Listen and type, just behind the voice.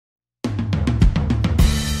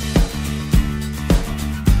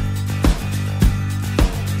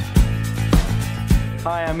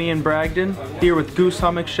Hi, I'm Ian Bragdon, here with Goose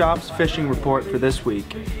Hummock Shop's fishing report for this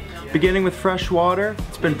week. Beginning with freshwater,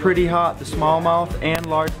 it's been pretty hot. The smallmouth and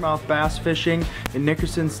largemouth bass fishing in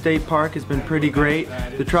Nickerson State Park has been pretty great.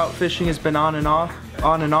 The trout fishing has been on and off,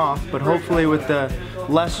 but hopefully with the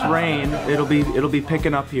less rain, it'll be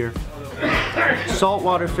picking up here.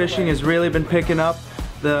 Saltwater fishing has really been picking up.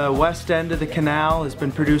 The west end of the canal has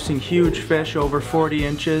been producing huge fish over 40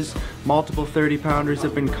 inches. Multiple 30-pounders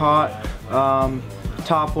have been caught.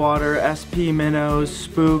 Topwater, SP minnows,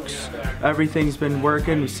 spooks, everything's been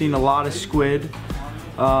working. We've seen a lot of squid.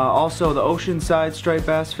 Also the oceanside striped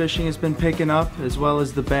bass fishing has been picking up, as well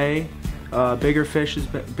as the bay. Bigger fish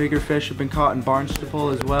have been caught in Barnstable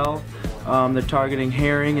as well. They're targeting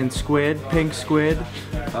herring and squid, pink squid,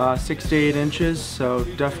 6 to 8 inches, so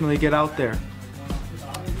definitely get out there.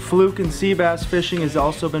 Fluke and sea bass fishing has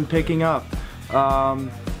also been picking up.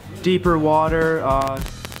 Deeper water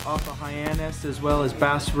off of Hyannis, as well as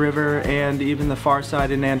Bass River and even the far side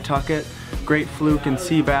in Nantucket. Great fluke and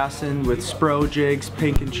sea bassin with spro jigs,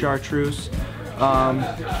 pink and chartreuse.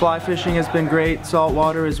 Fly fishing has been great,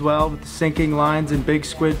 saltwater as well, with sinking lines and big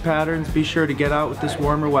squid patterns. Be sure to get out with this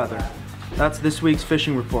warmer weather. That's this week's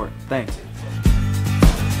fishing report. Thanks.